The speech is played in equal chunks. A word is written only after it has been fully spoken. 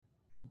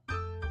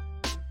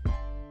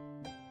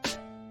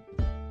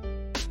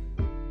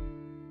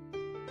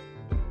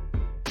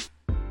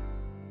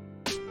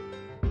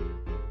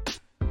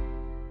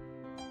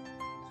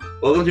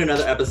Welcome to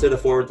another episode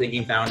of Forward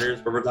Thinking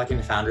Founders, where we're talking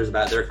to founders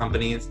about their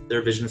companies,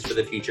 their visions for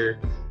the future,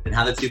 and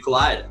how the two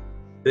collide.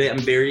 Today, I'm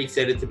very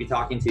excited to be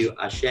talking to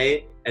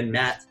Akshay and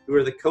Matt, who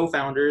are the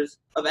co-founders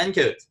of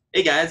Encode.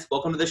 Hey guys,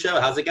 welcome to the show.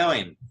 How's it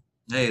going?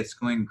 Hey, it's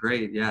going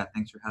great. Yeah,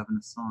 thanks for having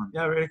us on.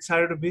 Yeah, we're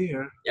excited to be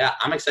here. Yeah,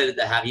 I'm excited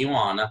to have you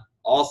on.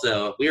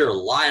 Also, we are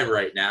live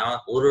right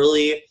now.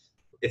 Literally,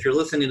 if you're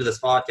listening to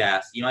this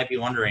podcast, you might be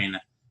wondering,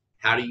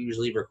 how do you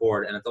usually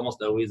record? And it's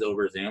almost always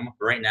over Zoom.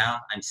 But right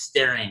now, I'm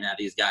staring at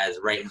these guys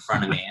right in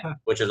front of me,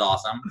 which is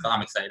awesome. So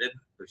I'm excited.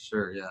 For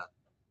sure, yeah.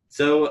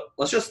 So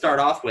let's just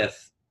start off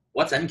with,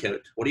 what's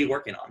Encode? What are you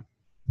working on?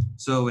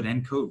 So at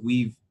Encode,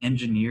 we've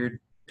engineered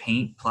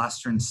paint,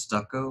 plaster, and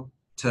stucco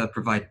to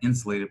provide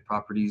insulated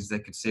properties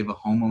that could save a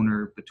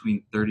homeowner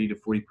between 30 to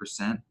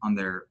 40% on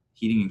their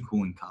heating and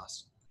cooling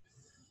costs.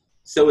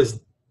 So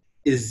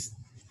is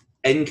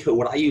Encode,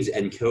 would I use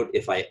Encode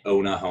if I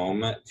own a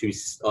home?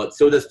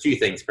 So there's two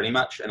things pretty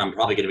much, and I'm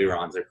probably going to be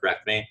wrong, so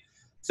correct me.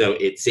 So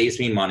it saves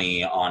me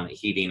money on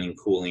heating and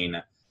cooling,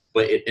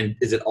 but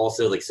is it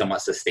also like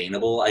somewhat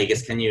sustainable? I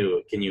guess, can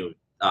you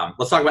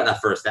let's talk about that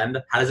first end.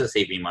 How does it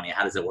save me money?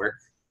 How does it work?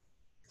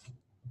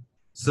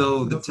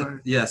 So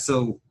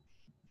the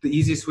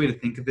easiest way to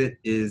think of it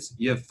is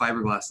you have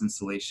fiberglass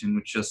insulation,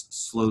 which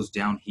just slows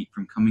down heat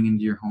from coming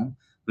into your home,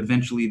 but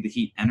eventually the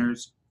heat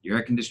enters, your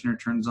air conditioner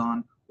turns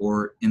on,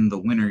 or in the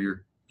winter,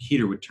 your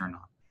heater would turn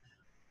on.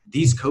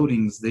 These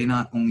coatings, they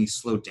not only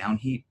slow down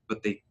heat,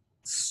 but they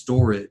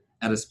store it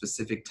at a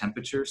specific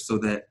temperature so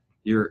that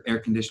your air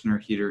conditioner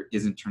heater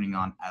isn't turning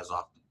on as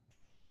often.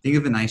 Think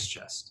of an ice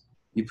chest.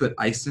 You put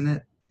ice in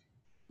it,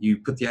 you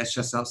put the ice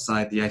chest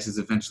outside, the ice is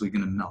eventually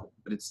going to melt,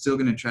 but it's still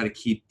going to try to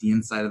keep the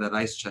inside of that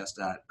ice chest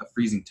at a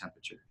freezing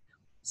temperature.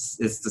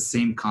 It's the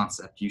same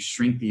concept. You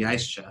shrink the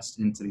ice chest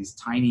into these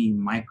tiny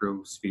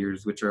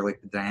microspheres, which are like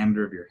the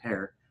diameter of your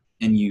hair,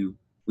 and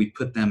we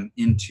put them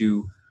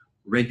into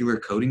regular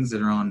coatings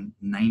that are on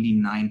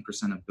 99%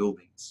 of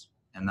buildings.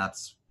 And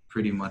that's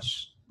pretty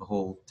much the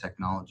whole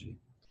technology.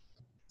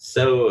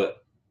 So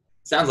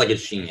sounds like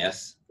it's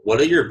genius. What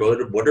are both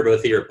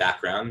of your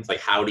backgrounds? Like,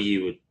 how do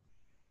you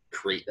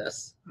create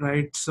this?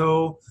 Right.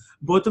 So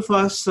both of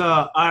us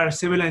are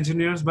civil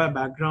engineers by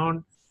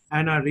background,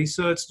 and our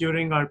research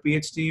during our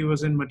PhD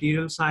was in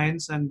material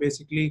science and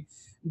basically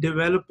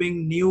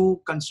developing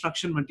new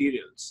construction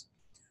materials.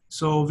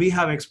 So we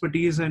have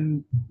expertise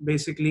in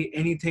basically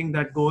anything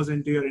that goes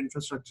into your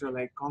infrastructure,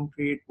 like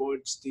concrete,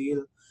 wood,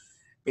 steel,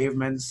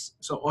 pavements,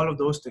 so all of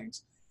those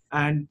things.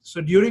 And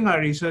so during our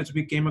research,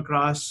 we came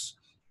across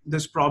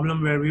this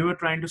problem where we were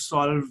trying to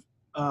solve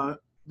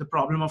the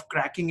problem of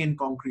cracking in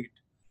concrete.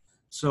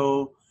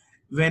 So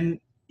when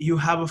you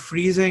have a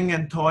freezing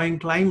and thawing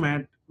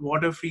climate,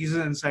 water freezes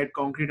inside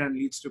concrete and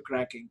leads to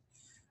cracking.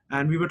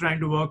 And we were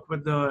trying to work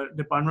with the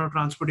Department of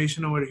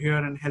Transportation over here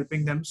and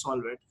helping them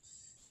solve it.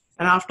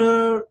 And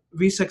after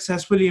we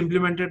successfully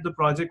implemented the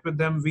project with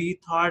them,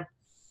 we thought,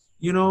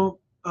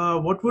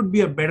 what would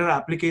be a better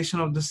application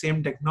of the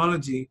same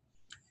technology?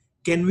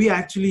 Can we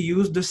actually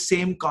use the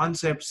same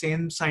concept,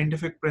 same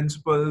scientific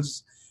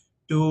principles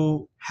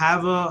to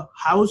have a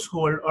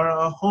household or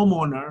a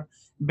homeowner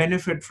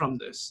benefit from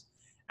this?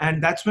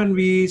 And that's when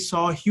we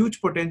saw huge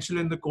potential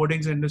in the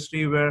coatings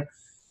industry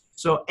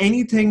so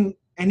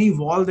any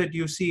wall that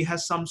you see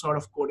has some sort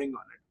of coating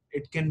on it.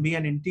 It can be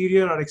an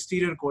interior or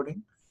exterior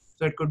coating.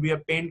 So it could be a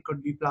paint,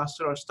 could be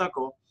plaster or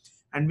stucco.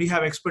 And we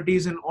have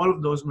expertise in all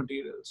of those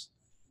materials.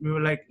 We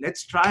were like,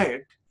 let's try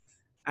it.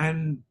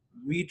 And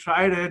we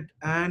tried it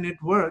and it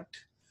worked.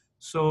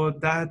 So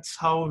that's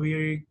how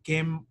we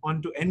came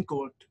onto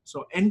Encode.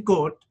 So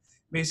Encode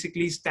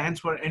basically stands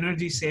for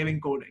energy saving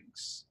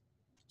coatings.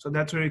 So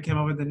that's where we came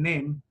up with the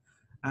name.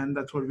 And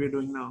that's what we're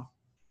doing now.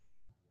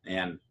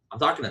 Man, I'm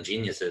talking to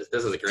geniuses.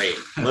 This is great.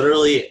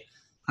 Literally,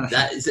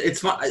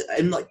 it's fun.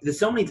 And like, there's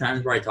so many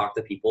times where I talk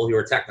to people who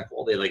are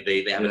technical. They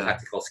have a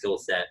technical skill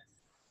set,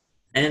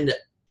 and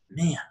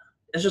man,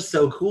 it's just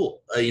so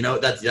cool.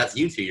 That's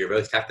you two. You're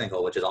both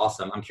technical, which is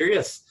awesome. I'm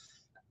curious,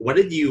 what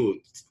did you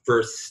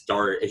first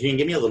start? If you can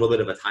give me a little bit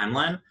of a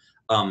timeline,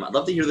 I'd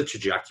love to hear the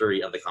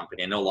trajectory of the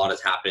company. I know a lot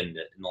has happened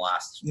in the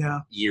last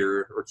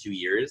year or 2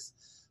 years.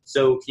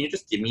 So can you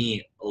just give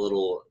me a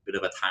little bit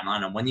of a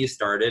timeline on when you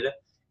started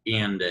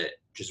and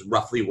just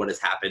roughly what has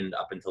happened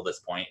up until this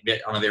point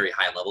on a very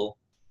high level?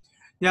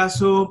 Yeah,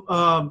 so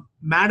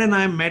Matt and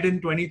I met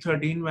in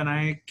 2013 when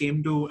I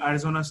came to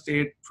Arizona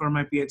State for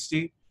my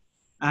PhD.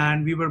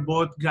 And we were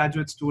both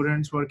graduate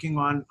students working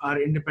on our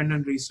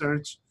independent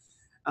research.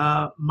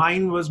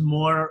 Mine was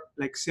more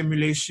like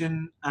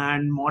simulation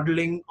and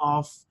modeling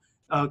of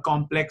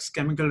complex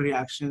chemical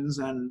reactions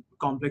and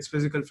complex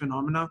physical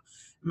phenomena.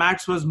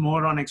 Matt's was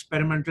more on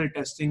experimental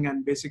testing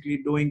and basically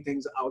doing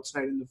things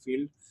outside in the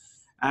field.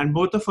 And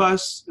both of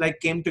us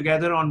came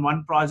together on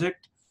one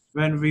project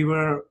when we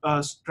were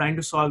trying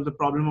to solve the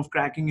problem of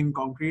cracking in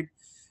concrete.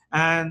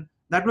 And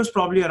that was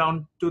probably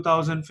around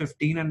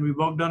 2015, and we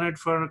worked on it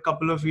for a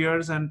couple of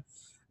years. And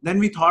then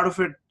we thought of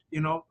it,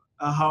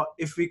 how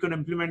if we could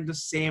implement the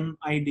same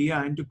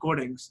idea into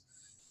coatings.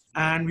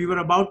 And we were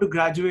about to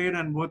graduate,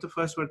 and both of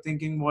us were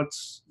thinking,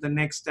 what's the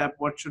next step?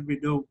 What should we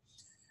do?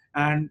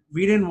 And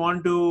we didn't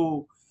want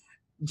to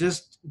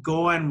just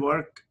go and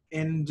work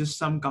in just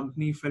some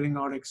company filling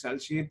out Excel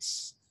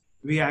sheets.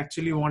 We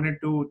actually wanted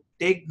to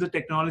take the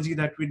technology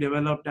that we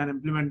developed and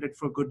implement it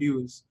for good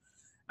use.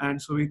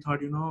 And so we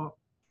thought,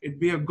 it'd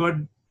be a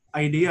good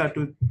idea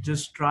to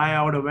just try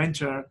out a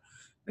venture.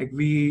 Like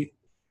we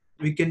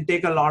can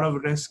take a lot of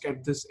risk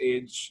at this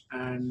age.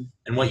 And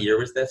what year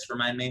was this?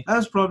 Remind me. that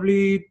was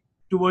probably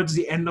towards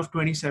the end of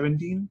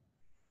 2017.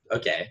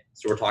 Okay,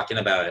 so we're talking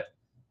about it.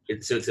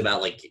 So it's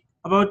about like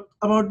about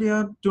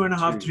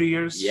 2.5, 3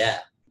 years. Yeah.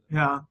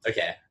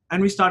 Okay.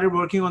 And we started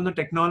working on the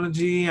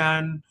technology,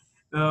 and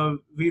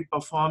we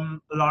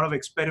perform a lot of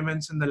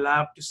experiments in the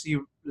lab to see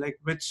like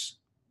which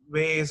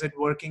way is it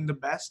working the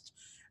best,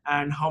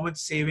 and how much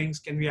savings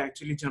can we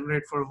actually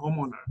generate for a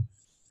homeowner.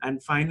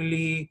 And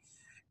finally,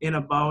 in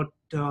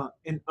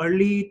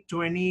early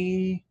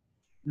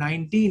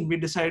 2019, we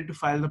decided to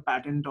file the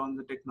patent on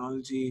the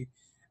technology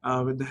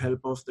with the help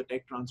of the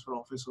tech transfer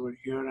office over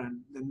here.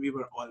 And then we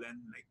were all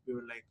in. Like we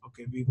were like,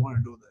 okay, we want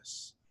to do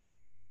this.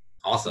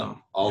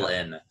 Awesome. All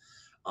in.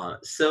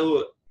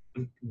 So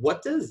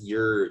what does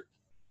your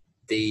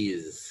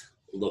days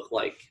look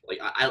like? Like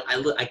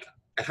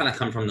I kind of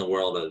come from the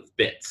world of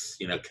bits,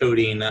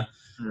 coding,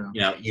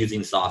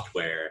 using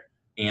software,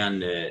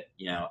 and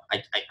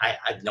I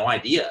have no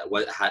idea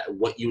what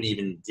you would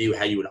even do,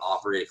 how you would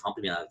operate a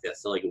company like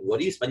this. So like, what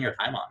do you spend your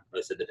time on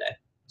most of the day?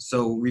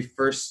 So we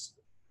first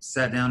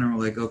sat down and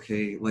we're like,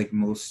 okay, like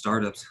most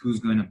startups,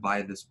 who's going to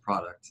buy this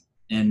product?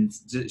 And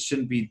it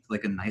shouldn't be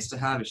like a nice to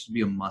have, it should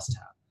be a must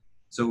have.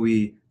 So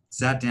we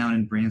sat down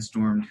and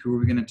brainstormed who are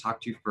we going to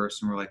talk to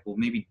first, and we're like, well,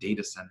 maybe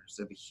data centers.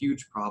 They have a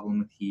huge problem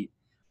with heat.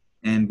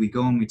 And we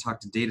go and we talk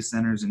to data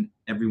centers and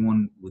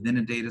everyone within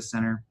a data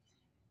center.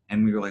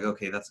 And we were like,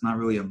 okay, that's not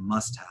really a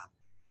must have.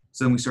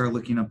 So then we started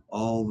looking up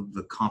all of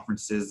the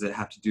conferences that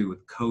have to do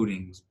with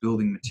coatings,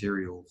 building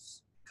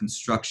materials,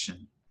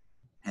 construction,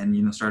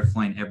 and started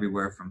flying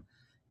everywhere from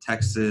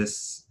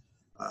Texas,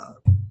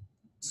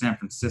 San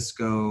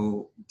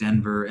Francisco,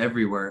 Denver,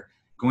 everywhere,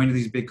 going to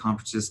these big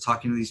conferences,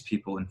 talking to these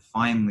people. And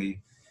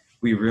finally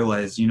we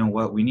realized,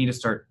 we need to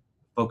start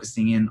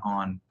focusing in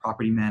on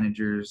property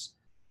managers,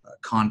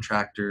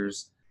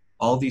 contractors,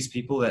 all these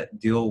people that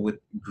deal with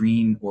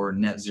green or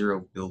net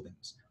zero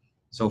buildings.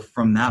 So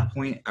from that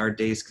point, our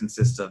days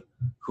consist of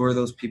who are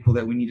those people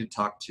that we need to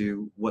talk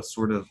to, what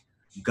sort of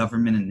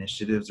government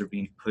initiatives are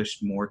being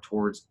pushed more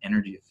towards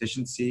energy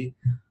efficiency,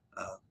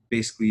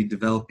 basically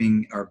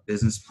developing our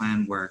business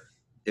plan where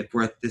if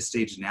we're at this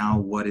stage now,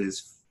 what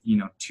is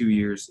 2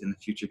 years in the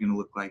future going to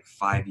look like,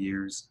 5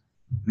 years,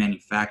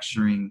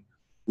 manufacturing,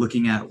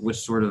 looking at which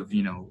sort of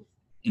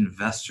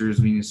investors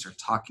we need to start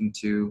talking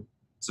to.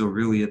 So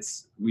really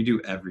we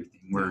do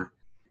everything. We're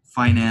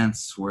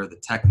finance, we're the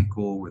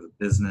technical, we're the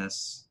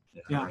business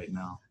right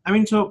now. I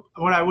mean, so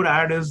what I would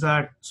add is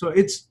that, so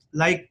it's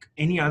like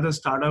any other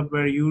startup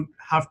where you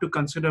have to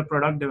consider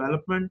product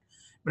development,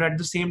 but at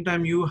the same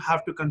time, you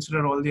have to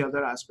consider all the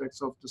other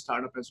aspects of the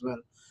startup as well.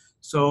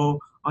 So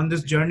on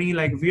this journey,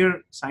 like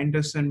we're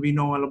scientists and we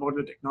know all about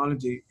the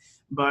technology,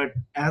 but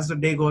as the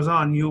day goes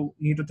on, you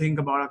need to think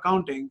about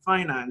accounting,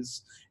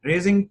 finance,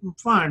 raising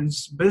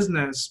funds,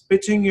 business,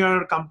 pitching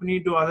your company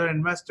to other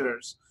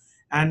investors,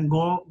 and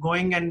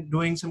going and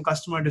doing some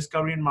customer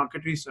discovery and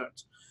market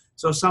research.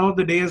 So some of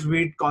the days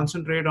we'd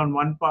concentrate on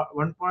one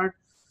part.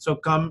 So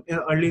come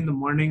early in the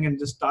morning and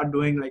just start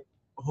doing like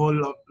a whole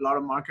lot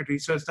of market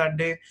research that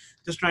day,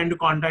 just trying to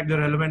contact the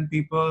relevant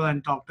people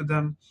and talk to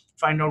them,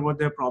 find out what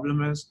their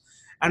problem is.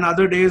 And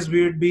other days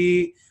we would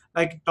be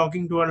like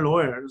talking to our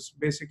lawyers,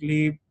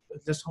 basically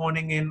just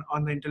honing in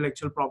on the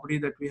intellectual property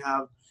that we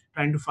have,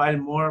 trying to file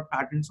more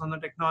patents on the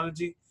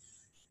technology.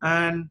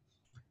 And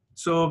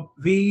so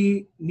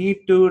we've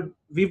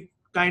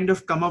kind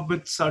of come up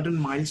with certain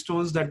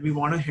milestones that we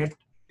want to hit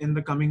in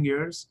the coming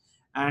years.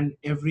 And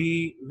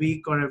every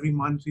week or every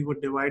month, we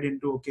would divide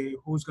into, okay,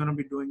 who's going to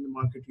be doing the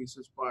market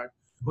research part?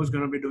 Who's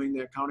going to be doing the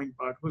accounting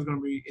part? Who's going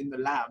to be in the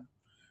lab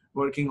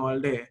working all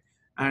day?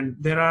 And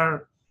there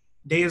are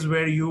days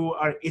where you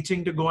are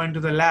itching to go into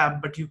the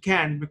lab, but you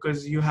can't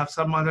because you have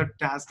some other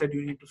task that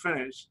you need to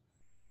finish.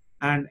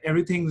 And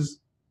everything's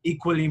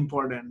equally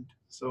important.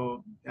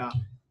 So, yeah.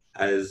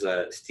 As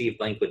Steve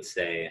Blank would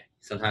say,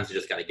 sometimes you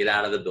just got to get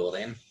out of the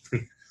building.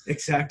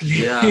 Exactly.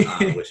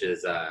 Yeah. Which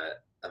is, I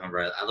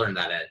remember I learned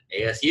that at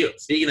ASU.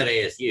 Speaking of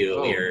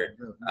ASU, here,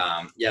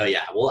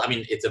 yeah. Well, I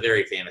mean, it's a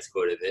very famous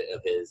quote of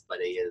his, but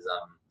he is.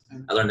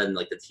 I learned that in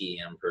like the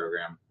TEM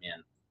program.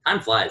 Man,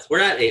 time flies. We're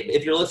at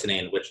if you're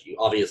listening, which you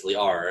obviously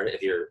are,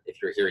 if you're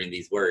hearing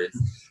these words,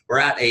 we're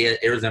at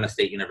Arizona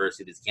State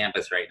University's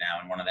campus right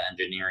now in one of the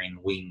engineering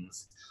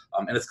wings.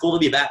 And it's cool to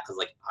be back because,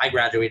 like, I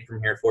graduated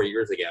from here 4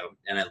 years ago,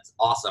 and it's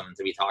awesome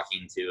to be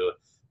talking to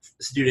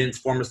students,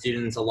 former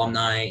students,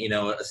 alumni,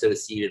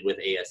 associated with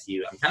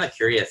ASU. I'm kind of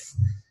curious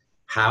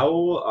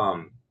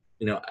how,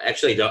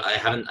 actually,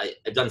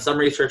 I've done some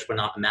research, but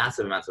not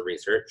massive amounts of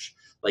research.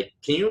 Like,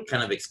 can you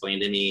kind of explain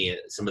to me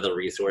some of the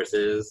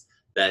resources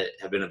that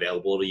have been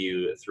available to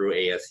you through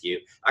ASU?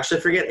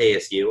 Actually, forget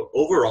ASU.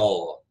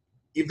 Overall,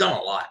 you've done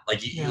a lot.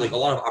 Like like a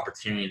lot of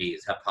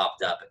opportunities have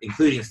popped up,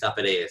 including stuff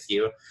at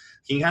ASU.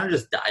 Can you kind of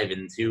just dive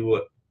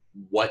into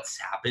what's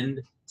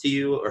happened to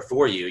you or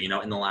for you,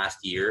 in the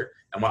last year,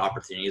 and what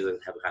opportunities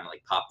have kind of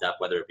like popped up,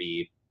 whether it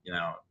be,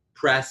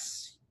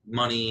 press,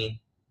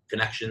 money,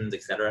 connections,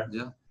 etc.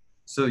 Yeah.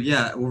 So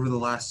yeah, over the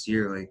last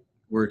year, like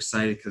we're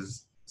excited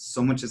because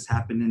so much has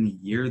happened in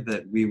a year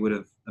that we would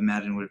have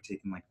imagined would have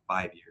taken like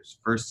 5 years.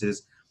 First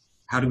is,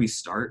 how do we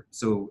start?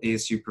 So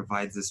ASU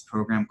provides this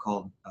program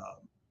called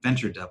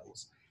Venture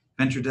Devils.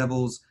 Venture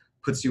Devils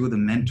puts you with a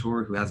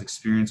mentor who has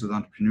experience with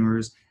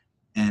entrepreneurs.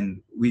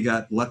 And we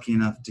got lucky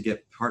enough to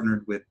get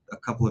partnered with a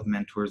couple of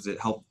mentors that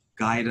help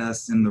guide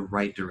us in the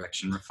right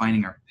direction,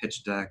 refining our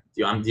pitch deck.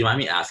 Do you mind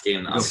me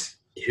asking,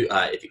 do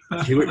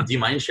you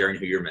mind sharing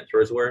who your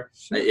mentors were?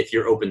 Sure. If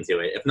you're open to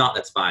it. If not,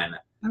 that's fine.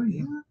 Oh,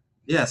 yeah.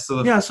 Yeah,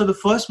 so the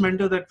first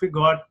mentor that we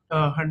got,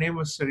 her name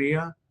was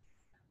Saria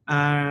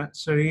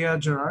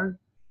Gerard.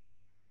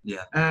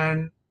 Yeah.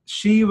 And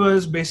she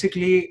was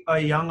basically a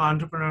young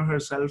entrepreneur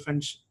herself,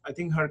 and I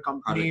think her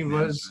company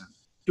was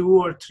 2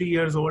 or 3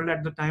 years old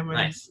at the time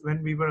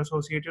when we were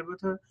associated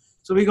with her.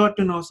 So we got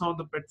to know some of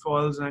the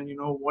pitfalls and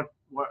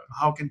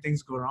how can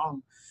things go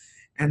wrong.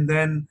 And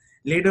then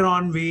later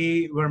on,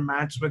 we were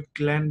matched with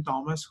Glenn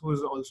Thomas, who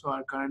is also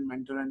our current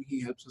mentor, and he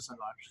helps us a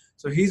lot.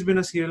 So he's been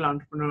a serial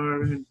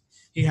entrepreneur, and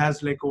he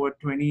has like over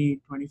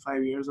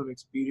 20-25 years of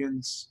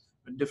experience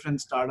with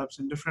different startups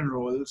in different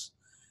roles.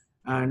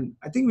 And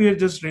I think we are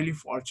just really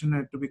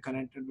fortunate to be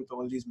connected with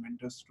all these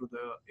mentors through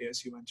the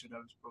ASU Venture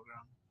Devils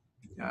program.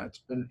 Yeah, it's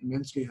been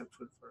immensely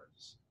helpful for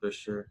us. For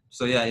sure.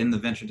 So yeah, in the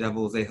Venture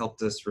Devils, they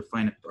helped us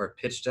refine our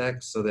pitch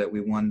deck so that we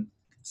won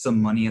some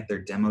money at their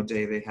demo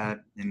day they had,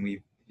 and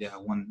we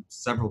won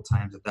several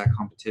times at that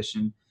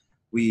competition.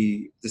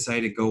 We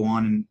decided to go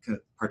on and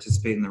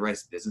participate in the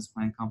Rice Business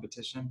Plan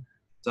competition.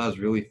 So that was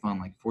really fun.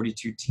 Like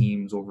 42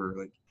 teams, over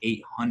like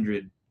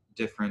 800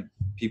 different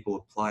people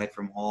applied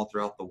from all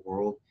throughout the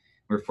world.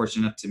 We were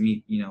fortunate enough to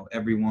meet,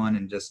 everyone,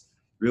 and just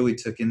really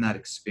took in that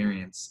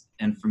experience.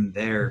 And from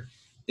there,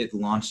 it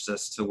launched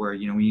us to where,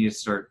 we need to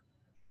start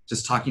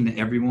just talking to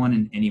everyone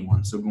and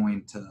anyone. So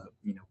going to,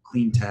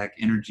 clean tech,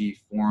 energy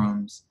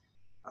forums,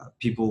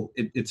 people,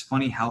 it's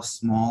funny how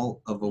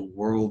small of a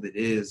world it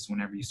is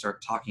whenever you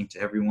start talking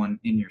to everyone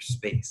in your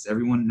space.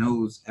 Everyone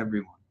knows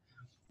everyone.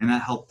 And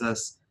that helped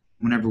us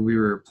whenever we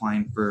were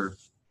applying for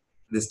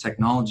this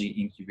technology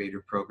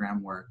incubator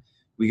program, where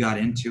we got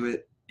into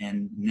it,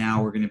 and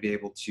now we're going to be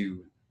able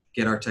to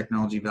get our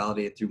technology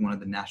validated through one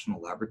of the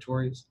national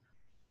laboratories.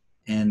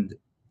 And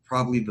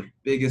probably the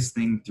biggest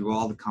thing through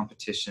all the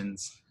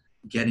competitions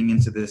getting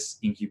into this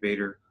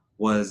incubator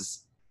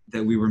was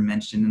that we were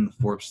mentioned in the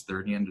Forbes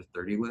 30 under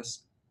 30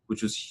 list,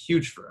 which was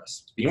huge for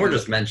us. You weren't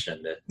just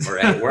mentioned it,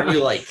 right? Weren't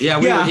you like? We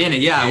were in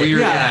it. Yeah, we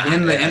were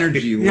in the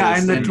energy list. Yeah,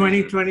 in the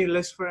 2020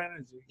 list for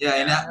energy. Yeah,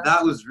 and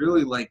that was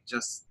really like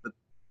just the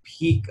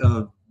peak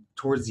of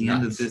towards the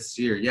end of this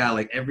year. Yeah,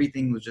 like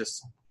everything was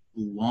just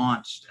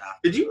launched after.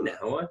 Did you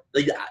know?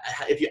 Like,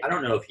 I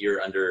don't know if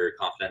you're under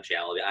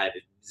confidentiality. I have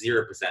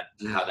 0%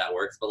 how that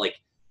works, but like,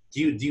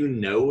 do you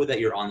know that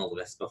you're on the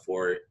list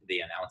before they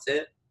announce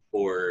it,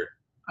 or?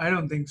 I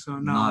don't think so.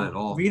 No, not at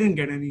all. We didn't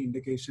get any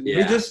indication.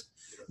 Yeah.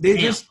 They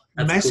just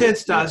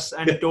messaged us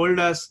and told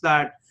us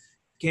that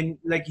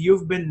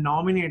you've been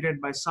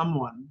nominated by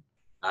someone.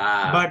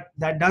 But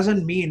that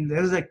doesn't mean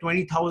there's like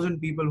 20,000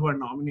 people who are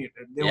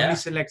nominated. They only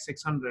select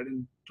 600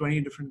 in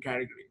 20 different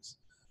categories.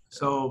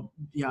 So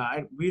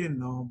we didn't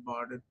know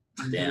about it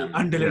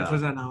until it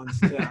was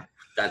announced. Yeah,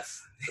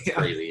 that's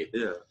crazy.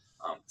 Yeah.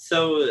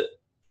 So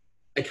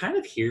I kind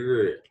of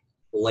hear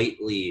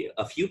lately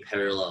a few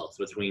parallels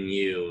between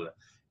you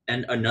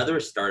and another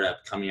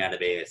startup coming out of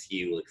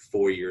ASU like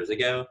 4 years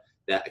ago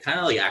that kind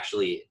of like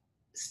actually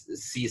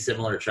see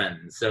similar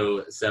trends.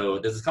 So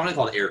there's this company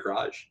called Air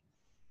Garage.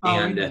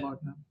 And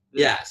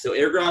so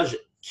Air Garage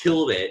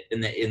killed it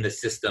in the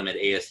system at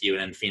ASU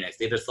and in Phoenix.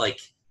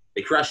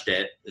 They crushed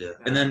it. Yeah.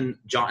 And then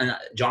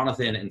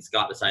Jonathan and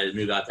Scott decided to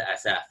move out to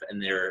SF,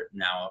 and they're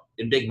now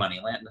in big money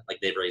land. Like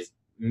they've raised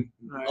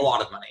a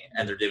lot of money,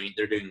 and they're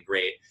doing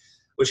great.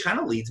 Which kind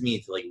of leads me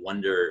to like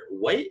wonder,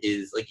 what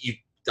is, like, you've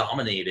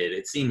dominated,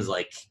 it seems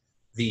like,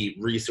 the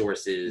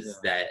resources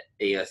that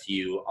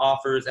ASU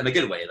offers in a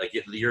good way. Like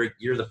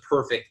you're the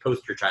perfect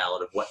poster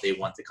child of what they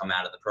want to come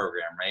out of the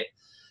program, right?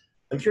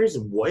 I'm curious,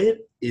 what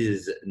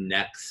is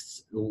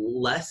next?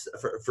 Less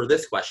for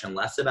this question,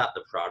 less about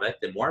the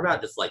product and more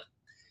about just like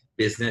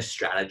business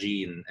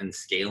strategy and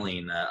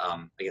scaling.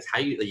 I guess how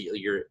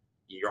you're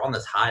on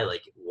this high.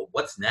 Like,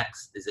 what's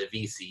next? Is it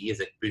VC?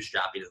 Is it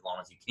bootstrapping as long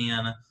as you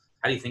can?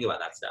 How do you think about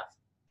that stuff?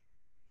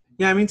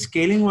 Yeah, I mean,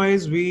 scaling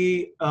wise,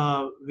 we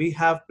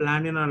have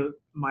planned in our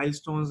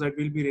milestones that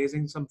we'll be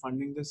raising some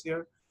funding this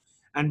year,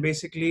 and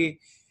basically.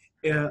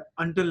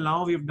 Until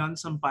now, we've done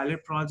some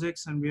pilot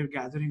projects and we're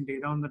gathering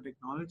data on the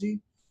technology.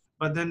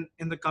 But then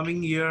in the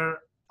coming year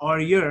or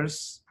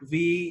years,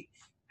 we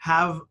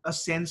have a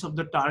sense of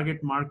the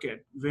target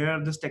market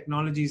where this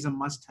technology is a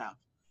must-have,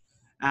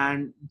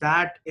 and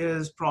that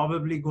is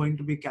probably going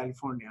to be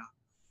California.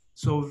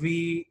 So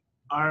we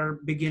are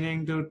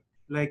beginning to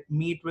like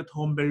meet with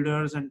home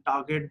builders and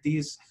target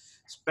these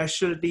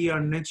specialty or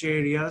niche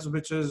areas,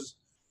 which is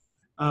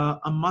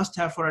a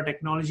must-have for our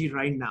technology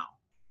right now.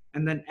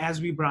 And then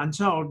as we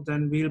branch out,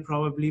 then we'll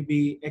probably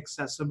be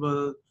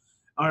accessible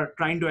or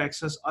trying to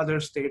access other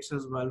states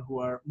as well who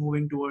are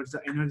moving towards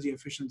the energy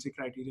efficiency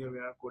criteria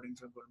where our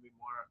coatings are going to be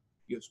more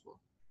useful.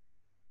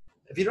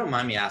 If you don't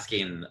mind me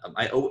asking,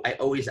 I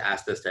always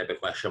ask this type of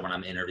question when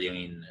I'm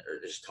interviewing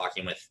or just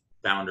talking with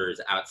founders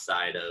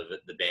outside of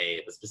the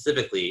Bay, but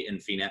specifically in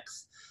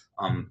Phoenix.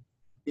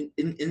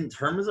 In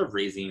terms of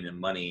raising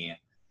money,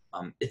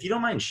 if you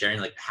don't mind sharing,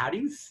 like, how do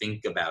you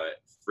think about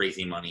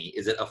raising money?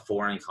 Is it a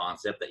foreign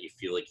concept that you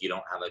feel like you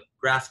don't have a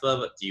grasp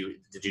of?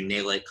 Did you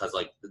nail it because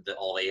like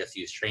all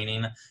ASU's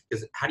training?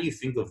 Because how do you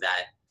think of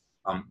that?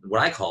 What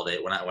I called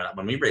it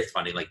when we raised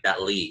funding, like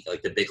that league,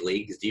 like the big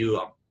leagues.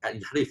 How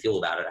do you feel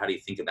about it? How do you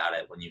think about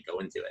it when you go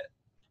into it?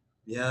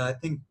 Yeah, I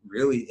think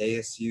really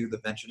ASU, the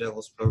Venture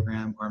Devils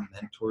program, our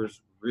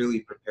mentors really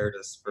prepared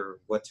us for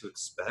what to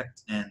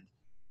expect and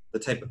the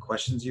type of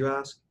questions you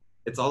ask.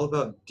 It's all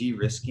about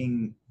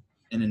de-risking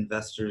an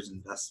investor's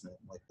investment.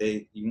 Like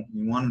you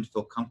want them to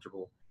feel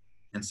comfortable.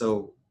 And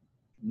so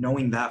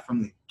knowing that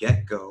from the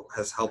get-go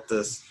has helped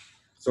us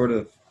sort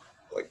of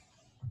like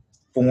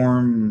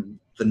form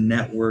the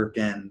network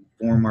and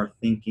form our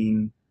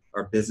thinking,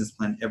 our business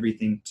plan,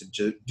 everything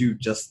to do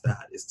just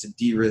that, is to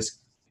de-risk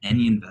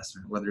any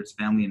investment, whether it's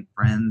family and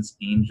friends,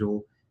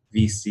 angel,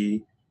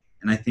 VC.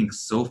 And I think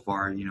so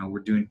far, we're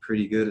doing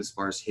pretty good as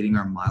far as hitting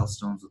our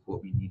milestones with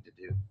what we need to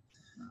do.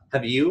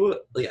 Have you,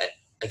 like,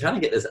 I kind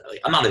of get this, like,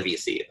 I'm not a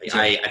VC. Like,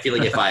 sure. I feel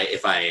like if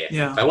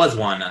I was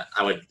one,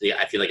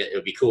 I feel like it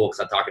would be cool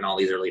because I'm talking to all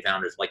these early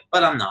founders, like,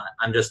 but I'm not.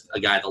 I'm just a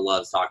guy that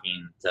loves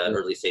talking to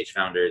early stage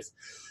founders.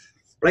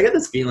 But I get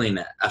this feeling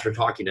that after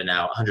talking to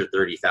now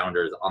 130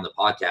 founders on the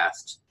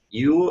podcast,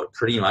 you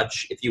pretty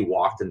much, if you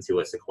walked into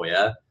a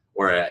Sequoia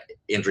or a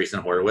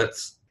Andreessen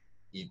Horowitz,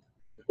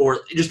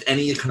 or just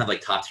any kind of like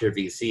top tier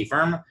VC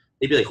firm,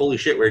 they'd be like, holy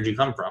shit, where'd you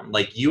come from?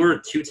 Like, you are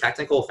two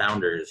technical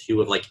founders who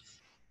have like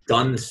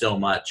done so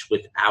much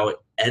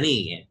without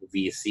any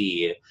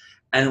VC.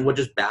 And what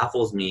just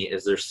baffles me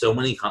is there's so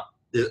many,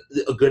 there's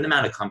a good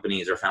amount of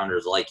companies or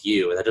founders like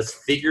you that just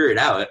figure it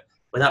out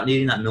without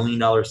needing that $1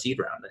 million seed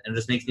round. And it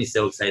just makes me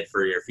so excited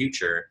for your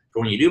future.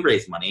 For when you do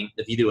raise money,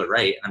 if you do it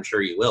right, and I'm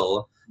sure you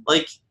will,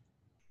 like,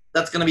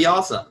 that's going to be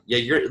awesome. Yeah,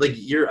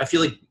 I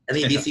feel like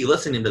any VC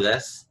listening to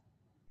this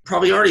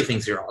probably already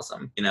thinks you're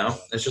awesome.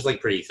 It's just like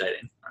pretty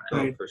exciting.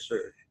 Right. For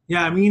sure.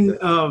 Yeah, I mean,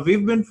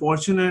 we've been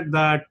fortunate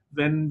that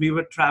when we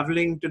were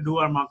traveling to do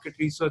our market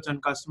research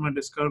and customer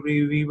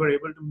discovery, we were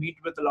able to meet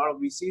with a lot of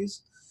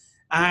VCs.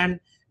 And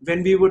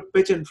when we would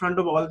pitch in front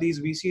of all these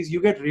VCs,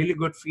 you get really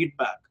good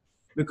feedback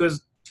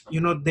because,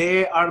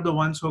 they are the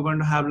ones who are going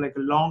to have like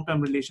a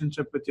long-term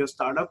relationship with your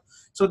startup.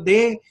 So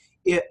they,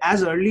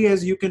 as early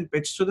as you can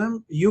pitch to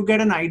them, you get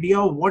an idea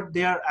of what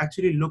they are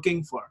actually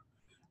looking for,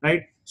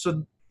 right?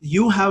 So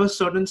you have a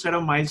certain set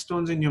of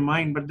milestones in your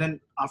mind, but then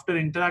after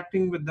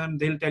interacting with them,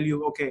 they'll tell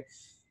you, okay,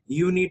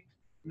 you need,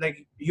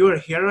 like, you're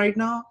here right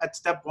now at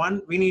step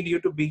 1, we need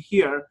you to be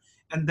here.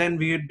 And then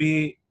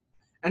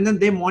and then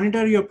they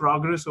monitor your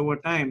progress over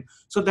time.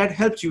 So that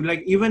helps you.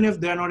 Like, even if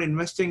they're not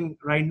investing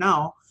right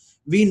now,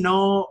 we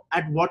know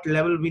at what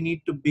level we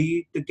need to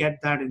be to get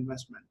that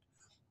investment.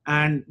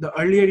 And the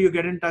earlier you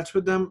get in touch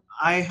with them,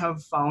 I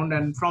have found,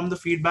 and from the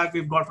feedback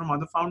we've got from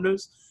other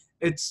founders,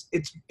 it's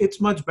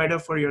much better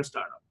for your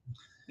startup.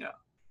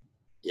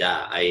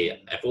 Yeah, I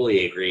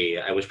fully agree.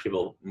 I wish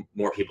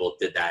more people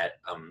did that.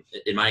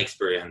 In my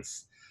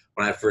experience,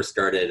 when I first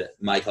started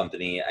my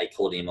company, I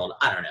cold emailed,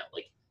 I don't know,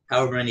 like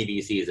however many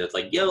VCs. It's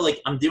like, yo,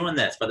 like I'm doing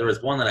this. But there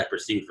was one that I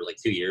pursued for like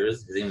 2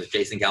 years. His name was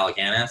Jason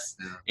Calacanis.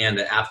 Yeah. And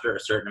after a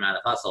certain amount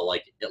of hustle,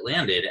 like it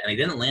landed. And he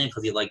didn't land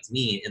because he liked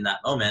me in that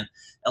moment.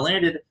 It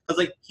landed because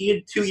like he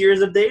had 2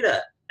 years of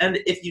data. And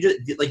if you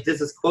just, like, there's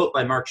this quote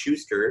by Mark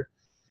Schuster,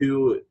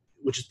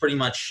 which is pretty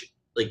much,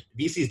 like,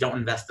 VCs don't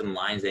invest in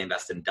lines, they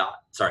invest in dots.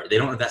 Sorry, they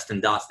don't invest in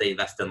dots, they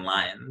invest in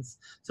lines.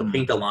 So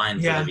paint the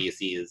lines for the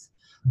VCs,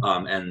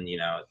 and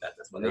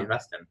that's what they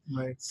invest in.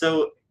 Right.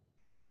 So,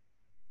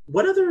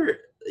 what other,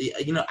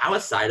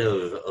 outside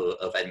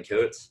of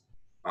Encoat,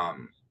 I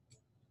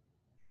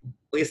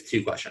guess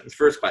 2 questions.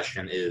 First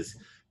question is,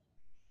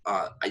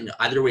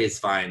 either way is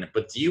fine,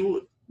 but do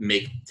you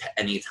make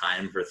any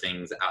time for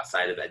things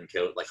outside of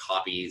Encoat, like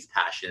hobbies,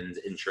 passions,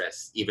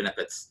 interests, even if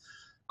it's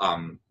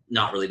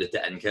not related to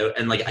Encoat?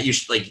 And like, I'm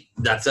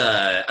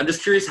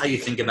just curious how you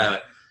think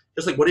about,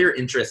 just like, what are your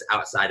interests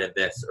outside of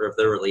this, or if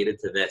they're related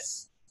to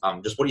this?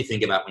 Just what do you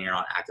think about when you're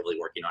not actively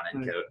working on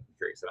Encoat? I'm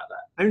curious about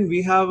that. I mean,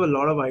 we have a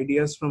lot of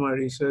ideas from our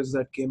research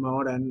that came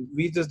out, and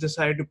we just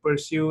decided to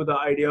pursue the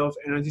idea of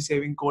energy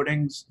saving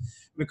coatings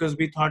because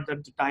we thought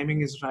that the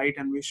timing is right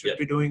and we should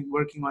be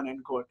working on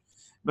Encoat.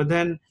 But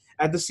then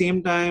at the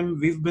same time,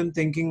 we've been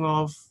thinking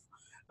of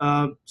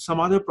some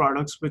other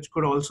products which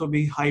could also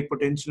be high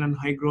potential and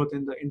high growth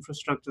in the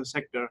infrastructure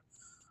sector.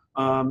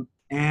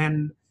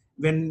 And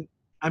when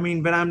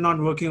I'm not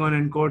working on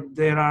Encode,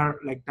 there are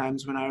like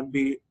times when I would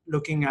be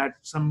looking at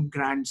some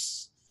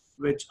grants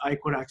which I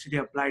could actually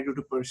apply to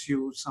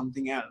pursue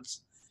something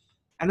else.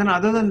 And then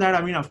other than that,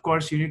 of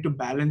course, you need to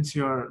balance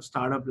your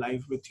startup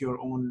life with your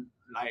own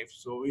life.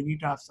 So you need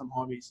to have some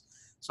hobbies.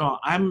 So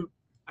I'm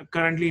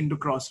currently into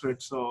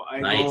CrossFit. So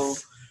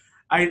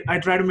I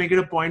try to make it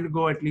a point to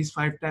go at least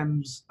 5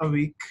 times a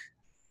week.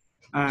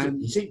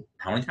 And you say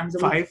how many times a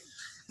 5? week?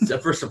 So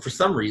for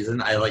some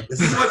reason, I like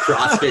this is what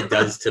CrossFit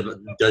does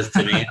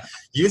to me.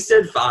 You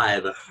said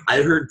 5,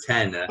 I heard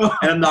 10, and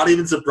I'm not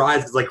even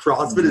surprised because like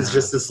CrossFit is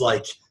just this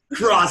like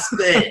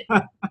CrossFit,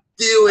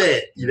 do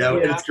it,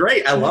 and it's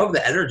great. I love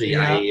the energy.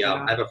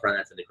 Yeah, I have a friend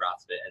that's into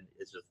CrossFit, and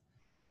it's just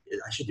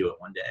I should do it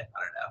one day. I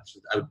don't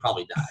know. I would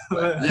probably die.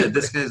 But. Yeah,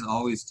 this guy's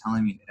always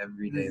telling me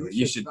every day, like,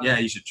 you should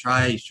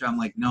try. I'm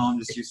like, no, I'm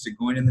just used to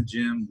going in the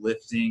gym,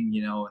 lifting,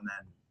 and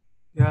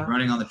then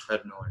running on the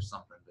treadmill or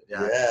something.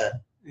 But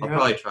I'll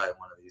probably try it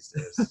one of these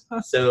days.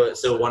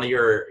 So one of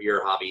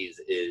your hobbies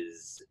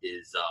is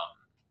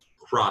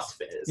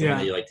CrossFit. Is something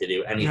that you like to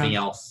do. Anything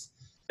else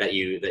that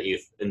you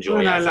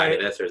enjoy outside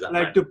of this, or is that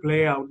I like to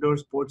play outdoor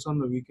sports on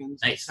the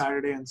weekends, nice.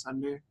 Saturday and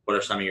Sunday. What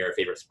are some of your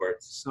favorite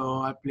sports? So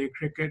I play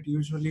cricket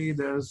usually.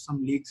 There's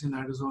some leagues in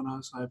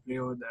Arizona, so I play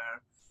over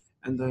there.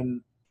 And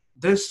then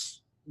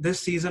this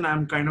season,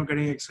 I'm kind of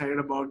getting excited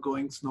about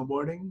going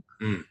snowboarding.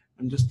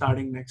 I'm just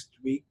starting next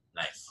week.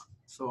 Nice.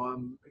 So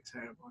I'm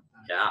excited about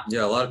that.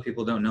 Yeah, a lot of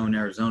people don't know in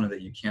Arizona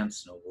that you can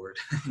snowboard.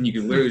 And you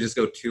can literally just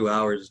go 2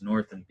 hours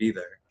north and be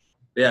there.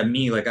 But yeah,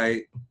 me, like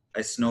I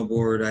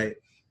snowboard.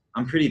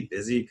 I'm pretty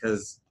busy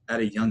because at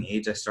a young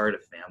age, I started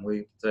a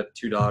family. So I have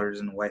 2 daughters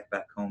and a wife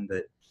back home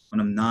that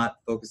when I'm not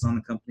focused on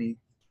the company,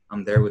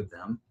 I'm there with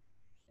them.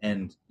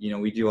 And,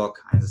 we do all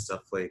kinds of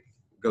stuff like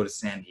go to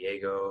San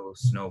Diego,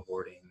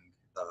 snowboarding,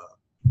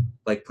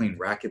 like playing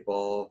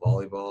racquetball,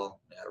 volleyball,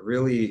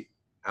 really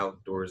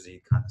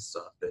outdoorsy kind of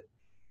stuff that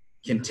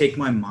can take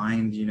my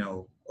mind,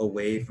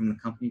 away from the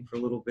company for a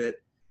little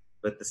bit,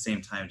 but at the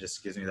same time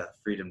just gives me that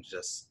freedom to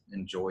just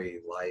enjoy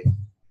life.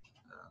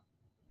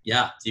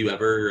 Do you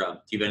have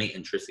any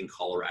interest in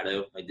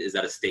Colorado? Like, is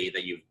that a state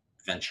that you've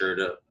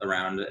ventured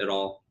around at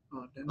all?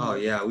 Oh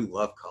yeah, we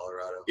love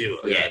Colorado.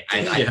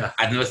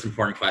 I the most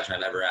important question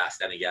I've ever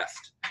asked any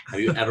guest. Have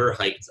you ever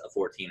hiked a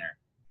 14er?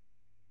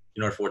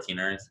 You know what a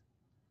 14er is?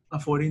 A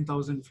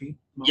 14,000 feet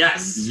mountain?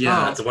 Yes.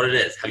 Yeah, that's what it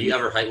is. Have you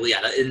ever hiked? Yeah,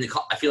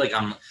 I feel like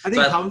I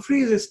think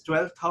Humphreys is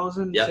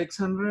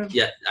 12,600.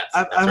 Yeah,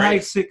 that's I've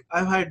right.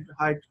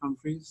 hiked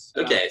Humphreys.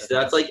 Okay, so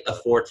that's like a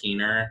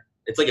 14er.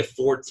 It's like a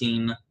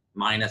 14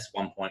 minus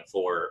 1.4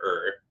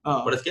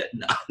 what is it?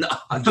 No,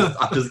 I'm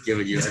just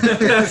giving you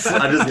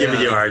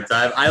a hard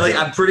time.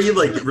 I'm pretty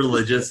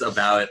religious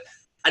about it.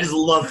 I just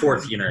love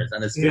 14ers,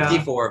 and there's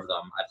 54 of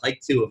them. I've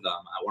hiked 2 of them.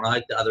 I want to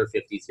hike the other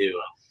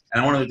 52,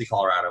 and I want to move to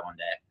Colorado one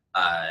day.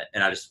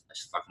 And I just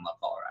fucking love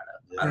Colorado.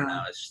 I don't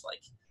know. It's just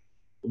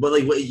but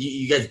what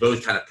you guys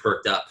both kind of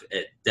perked up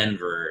at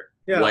Denver.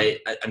 Yeah.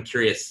 I'm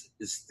curious.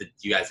 Do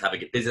you guys have a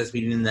good business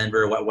meeting in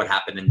Denver? What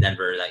happened in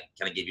Denver that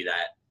kind of gave you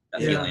that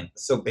feeling?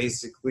 So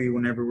basically,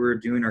 whenever we're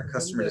doing our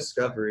customer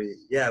discovery,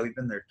 we've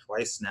been there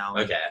twice now.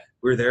 Okay.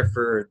 We were there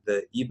for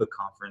the EBA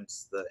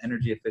conference, the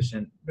Energy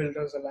Efficient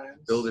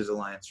Builders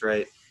Alliance,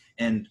 right?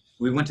 And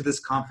we went to this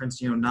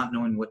conference, not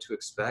knowing what to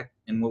expect.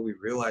 And what we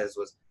realized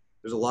was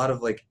there's a lot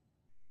of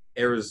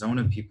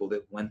Arizona people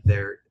that went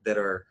there that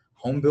are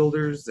home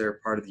builders. They're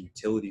part of the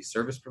utility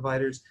service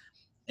providers.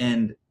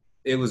 And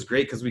it was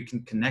great because we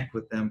can connect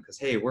with them because,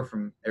 hey, we're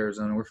from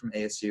Arizona, we're from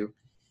ASU.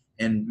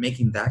 And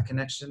making that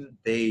connection,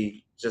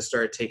 they just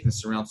started taking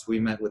us around. So we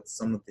met with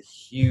some of the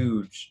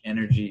huge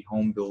energy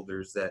home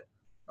builders that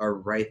are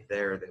right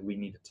there that we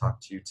need to talk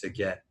to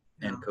get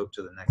Encode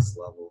to the next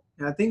level.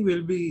 Yeah, I think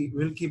we'll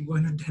keep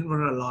going to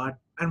Denver a lot.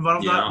 And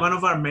one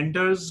of our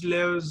mentors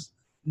lives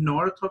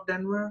north of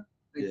Denver.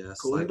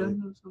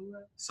 Golden or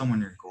somewhere. Somewhere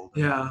near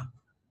Golden. Yeah.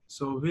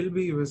 So we'll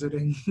be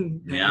visiting Denver.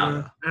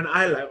 Yeah. And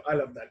I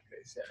love that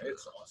place. Yeah,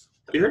 it's awesome.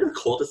 Have you heard of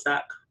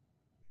Cul-de-sac?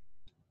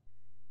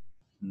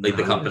 Like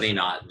the company,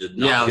 not the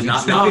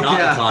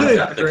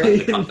concept,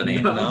 the company.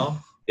 No.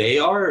 They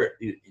are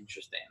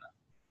interesting.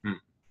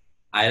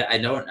 I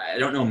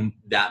don't know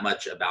that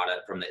much about it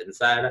from the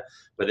inside,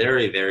 but they're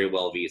a very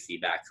well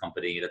VC-backed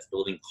company that's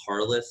building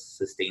carless,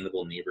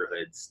 sustainable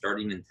neighborhoods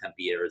starting in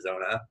Tempe,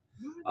 Arizona.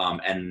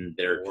 And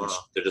they're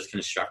just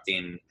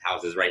constructing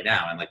houses right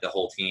now, and the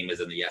whole team is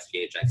in the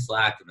SPHX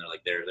Slack, and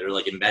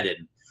they're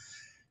embedded.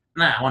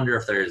 I wonder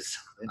if there's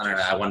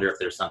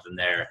something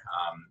there.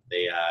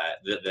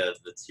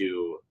 The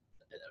two,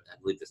 I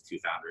believe there's 2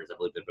 founders. I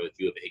believe they're both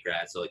U of A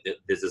grads. So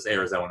this is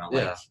Arizona.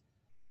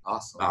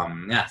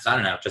 Awesome. So I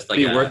don't know. Just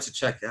be worth to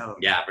check out.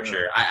 Yeah, for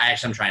sure. I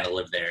actually am trying to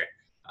live there.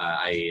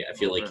 I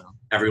feel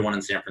everyone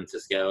in San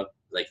Francisco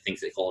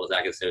thinks that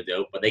Cul-de-sac is so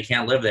dope, but they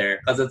can't live there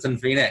because it's in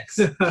Phoenix,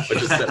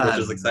 which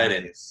is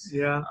exciting.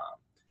 Yeah.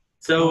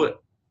 So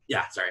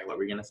Yeah, sorry, what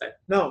were you gonna say?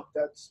 No,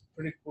 that's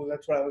pretty cool.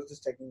 That's what I was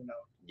just taking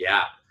note.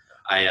 Yeah.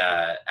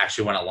 I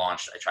actually, when it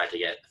launched, I tried to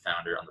get the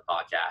founder on the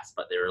podcast,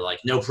 but they were like,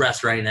 no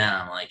press right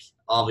now. I'm like,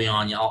 I'll be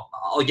on you.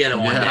 I'll get it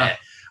one day.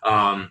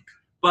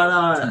 But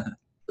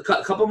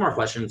a couple more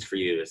questions for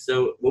you.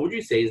 So what would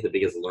you say is the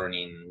biggest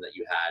learning that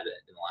you had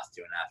in the last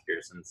 2.5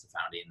 years since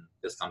founding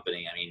this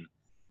company? I mean,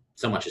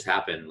 so much has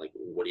happened. Like,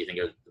 what do you think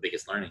are the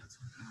biggest learnings?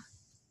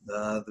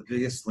 The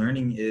biggest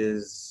learning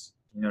is,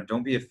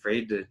 don't be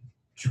afraid to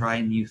try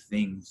new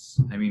things.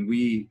 I mean,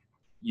 we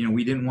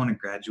didn't want to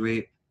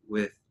graduate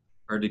with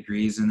our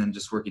degrees and then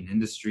just work in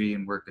industry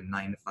and work a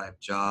 9-to-5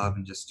 job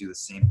and just do the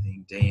same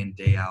thing day in,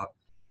 day out.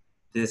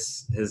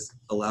 This has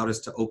allowed us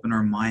to open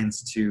our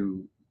minds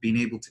to being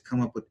able to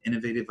come up with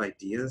innovative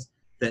ideas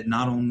that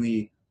not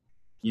only,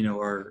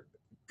 are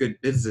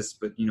good business,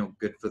 but,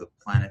 good for the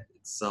planet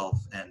itself.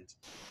 And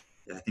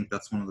I think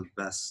that's one of the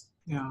best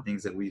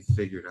things that we've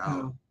figured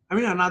out. I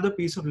mean, another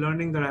piece of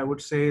learning that I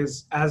would say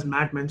is, as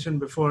Matt mentioned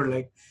before,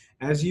 like,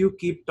 as you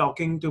keep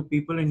talking to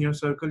people in your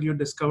circle, you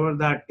discover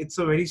that it's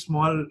a very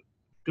small,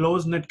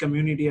 close-knit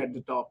community at the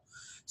top.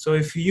 So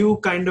if you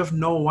kind of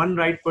know one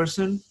right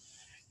person,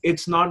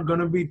 it's not going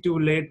to be too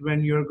late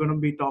when you're going to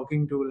be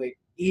talking to like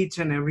each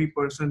and every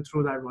person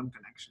through that one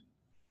connection.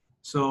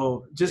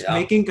 So just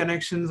making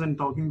connections and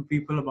talking to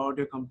people about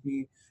your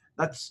company,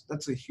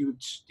 that's a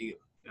huge deal.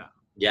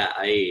 Yeah,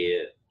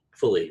 I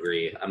fully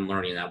agree. I'm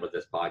learning that with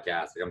this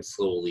podcast. Like, I'm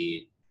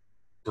slowly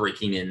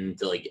breaking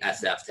into like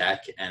SF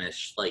tech, and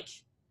it's like,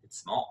 it's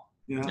small.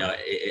 Yeah.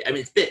 I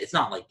mean, it's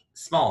not like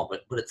small,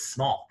 but it's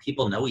small.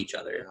 People know each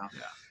other.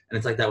 Yeah. And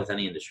it's like that with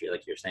any industry,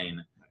 like you're saying.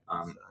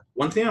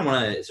 One thing I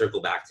want to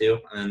circle back to,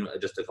 and then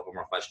just a couple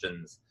more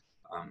questions.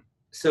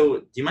 So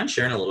do you mind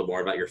sharing a little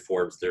more about your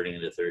Forbes 30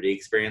 Under 30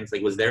 experience?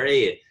 Like, was there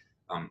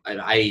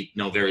I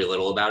know very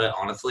little about it,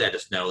 honestly. I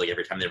just know like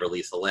every time they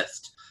release a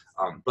list.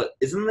 But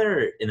isn't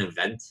there an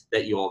event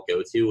that you all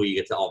go to where you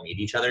get to all meet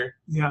each other?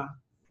 Yeah.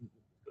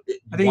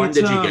 One,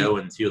 did you go?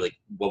 And two, like,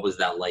 what was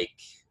that like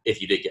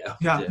if you did go?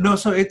 Yeah. No,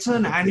 so it's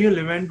an annual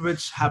event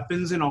which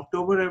happens in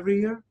October every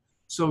year.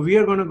 So we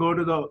are going to go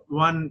to the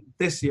one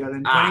this year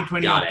in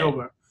 2020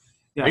 October.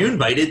 Yeah. Are you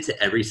invited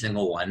to every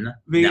single one?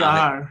 We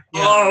are.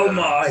 Oh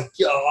my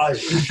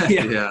gosh!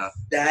 Yeah.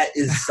 That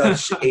is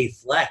such a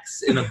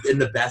flex in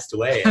the best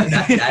way.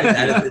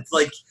 It's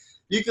like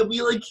you could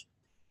be like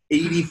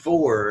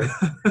 84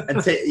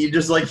 and you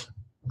just like,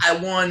 I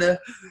won and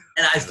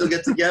I still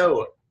get to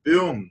go.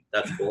 Boom.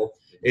 That's cool.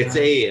 It's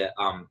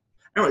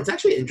it's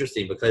actually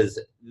interesting because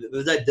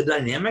the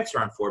dynamics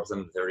around Forbes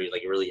Under 30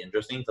 like really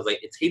interesting because like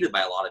it's hated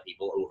by a lot of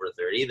people over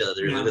 30.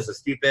 They're like, this is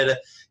stupid.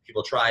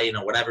 People try,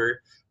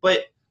 whatever.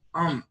 But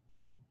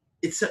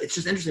it's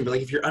just interesting. But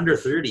like if you're under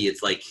 30,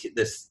 it's like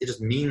this. It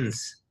just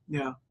means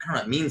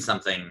it means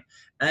something.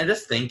 And I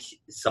just think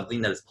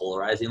something that is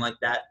polarizing like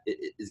that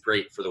is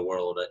great for the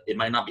world. It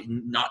might not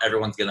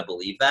everyone's going to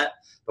believe that,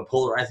 but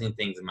polarizing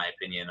things, in my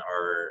opinion,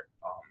 are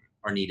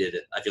needed.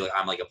 I feel like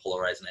I'm like a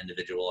polarizing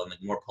individual, and the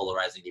more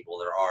polarizing people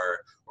there are,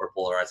 or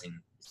polarizing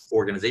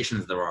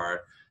organizations there are,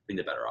 I think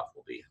the better off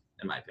we'll be,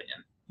 in my opinion.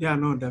 Yeah,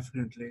 no,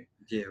 definitely.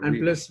 Yeah,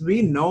 and plus,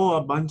 we know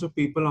a bunch of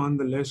people on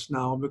the list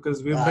now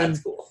because we've been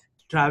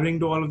traveling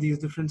to all of these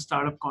different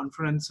startup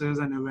conferences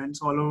and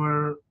events all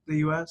over the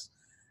US.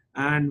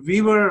 And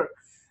we were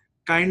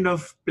kind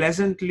of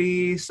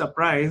pleasantly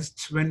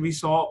surprised when we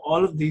saw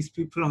all of these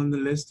people on the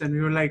list, and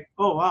we were like,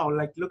 oh, wow,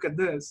 like, look at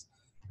this.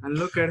 And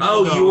look at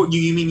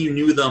you mean you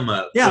knew them?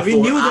 Yeah, we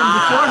knew them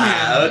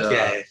beforehand.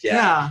 Okay,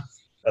 yeah.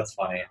 That's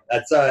funny.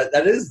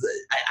 That is.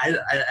 I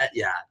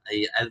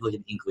had like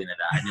an inkling of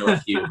that. I know a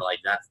few, but like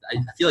I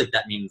feel like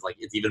that means like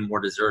it's even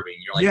more deserving.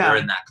 You're like you're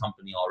in that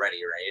company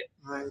already,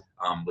 right?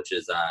 Right. Which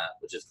is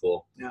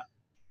cool. Yeah.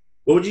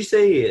 What would you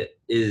say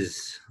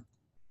is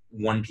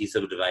one piece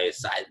of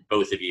advice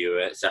both of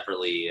you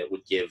separately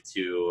would give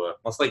to,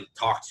 let's like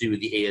talk to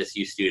the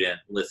ASU student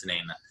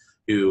listening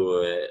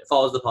who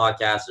follows the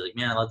podcast? They're like,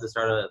 man, I'd love to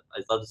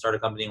start a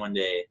company one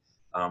day.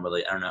 But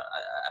like, I don't know,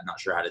 I'm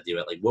not sure how to do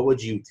it. Like, what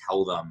would you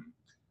tell them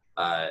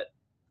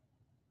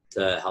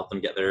to help them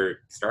get their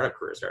startup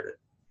career started?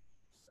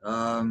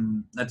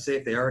 I'd say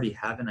if they already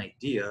have an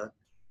idea,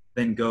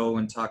 then go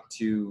and talk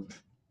to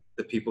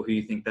the people who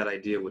you think that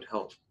idea would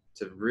help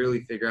to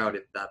really figure out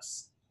if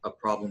that's a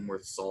problem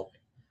worth solving.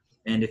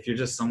 And if you're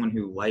just someone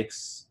who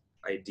likes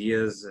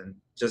ideas, and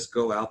just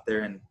go out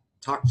there and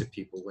talk to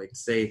people, like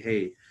say,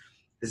 hey,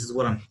 this is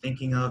what I'm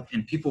thinking of,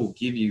 and people will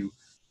give you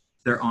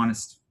their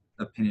honest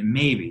opinion.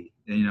 Maybe,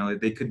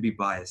 they could be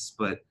biased,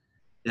 but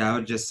I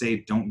would just say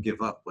don't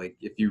give up. Like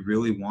if you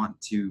really want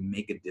to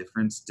make a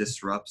difference,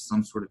 disrupt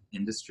some sort of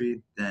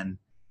industry, then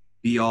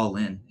be all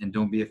in and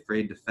don't be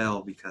afraid to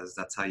fail, because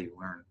that's how you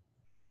learn.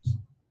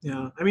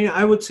 Yeah, I mean,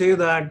 I would say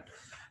that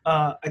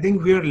I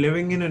think we are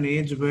living in an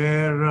age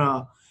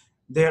where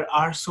there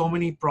are so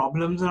many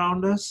problems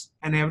around us,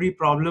 and every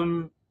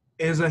problem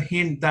is a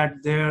hint that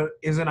there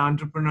is an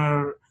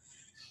entrepreneur,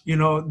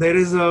 there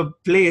is a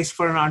place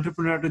for an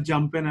entrepreneur to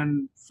jump in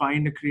and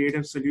find a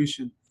creative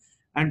solution.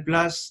 And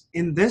plus,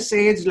 in this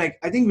age, like,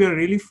 I think we are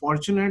really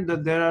fortunate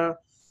that there are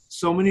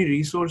so many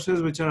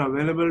resources which are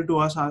available to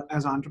us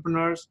as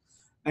entrepreneurs.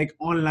 Like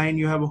online,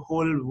 you have a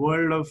whole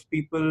world of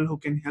people who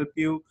can help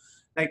you.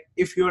 Like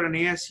if you're an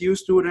ASU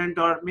student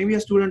or maybe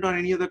a student on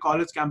any other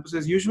college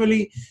campuses,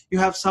 usually you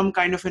have some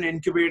kind of an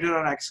incubator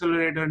or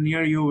accelerator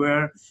near you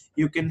where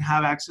you can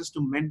have access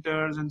to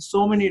mentors and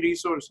so many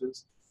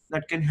resources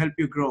that can help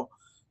you grow.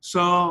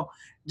 So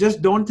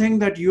just don't think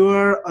that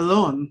you're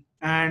alone,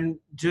 and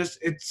just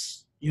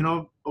it's,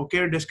 okay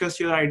to discuss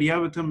your idea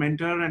with a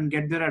mentor and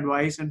get their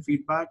advice and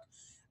feedback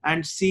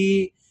and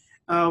see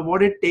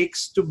what it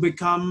takes to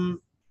become,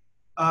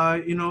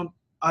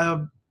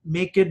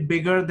 make it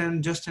bigger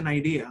than just an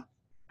idea.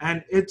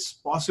 And it's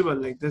possible.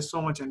 Like there's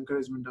so much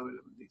encouragement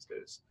available these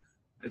days.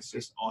 It's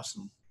just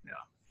awesome.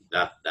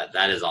 Yeah.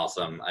 That is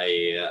awesome.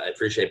 I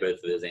appreciate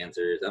both of those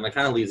answers. And that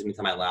kind of leads me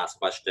to my last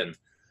question.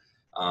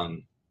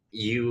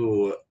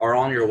 You are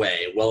on your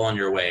way, well on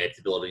your way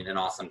to building an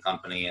awesome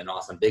company, an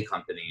awesome big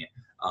company.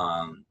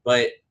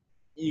 But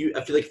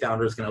I feel like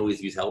founders can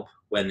always use help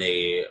when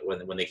they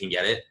can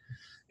get it.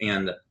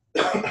 And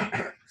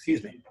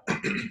excuse me.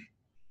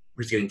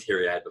 We're just getting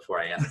teary-eyed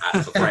before I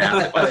ask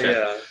the question.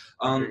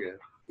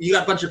 You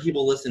got a bunch of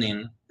people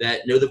listening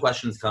that know the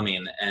question's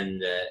coming,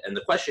 and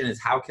the question is,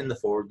 how can the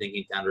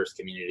forward-thinking founders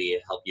community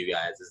help you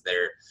guys? Is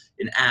there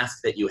an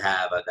ask that you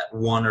have that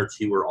one or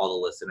two or all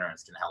the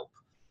listeners can help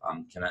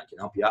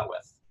help you out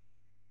with?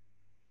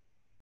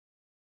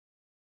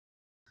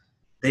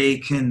 They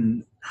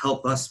can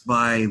help us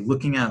by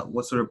looking at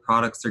what sort of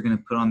products they're going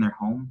to put on their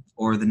home,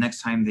 or the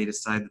next time they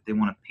decide that they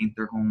want to paint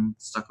their home,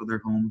 stucco their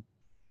home.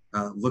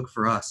 Look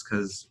for us,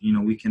 because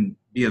we can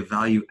be a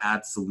value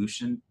add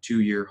solution to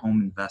your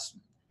home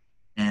investment.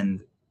 And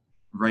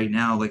right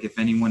now, like if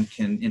anyone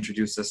can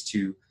introduce us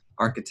to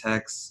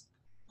architects,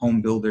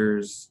 home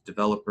builders,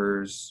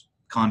 developers,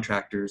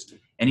 contractors,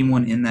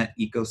 anyone in that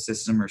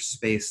ecosystem or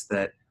space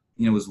that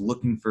is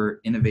looking for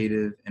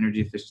innovative,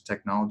 energy efficient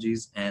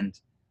technologies and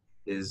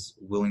is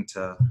willing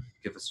to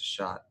give us a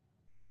shot.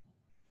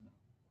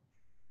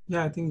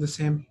 Yeah, I think the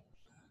same.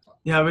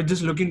 Yeah, we're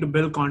just looking to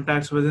build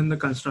contacts within the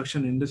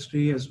construction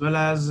industry, as well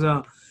as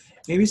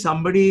maybe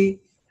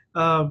somebody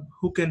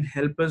who can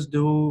help us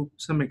do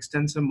some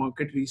extensive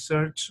market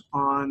research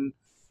on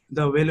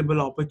the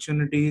available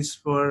opportunities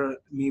for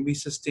maybe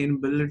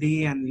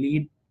sustainability and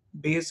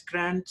lead-based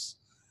grants.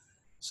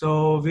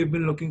 So we've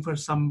been looking for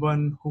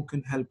someone who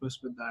can help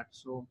us with that.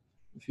 So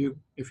if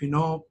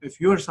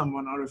you're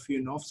someone, or if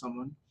you know of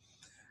someone,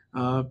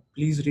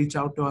 please reach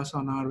out to us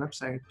on our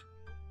website.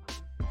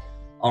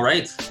 All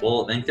right.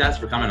 Well, thanks guys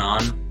for coming on.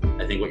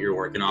 I think what you're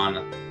working on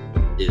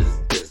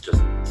is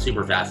just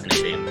super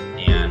fascinating,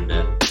 and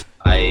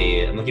I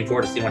am looking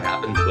forward to seeing what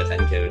happens with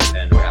Encode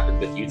and what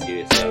happens with you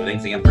two. So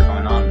thanks again for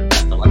coming on, and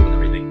best of luck with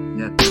everything.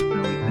 Yeah,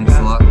 definitely. Thanks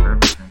a lot for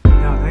everything.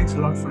 Yeah, thanks a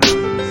lot for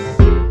having us.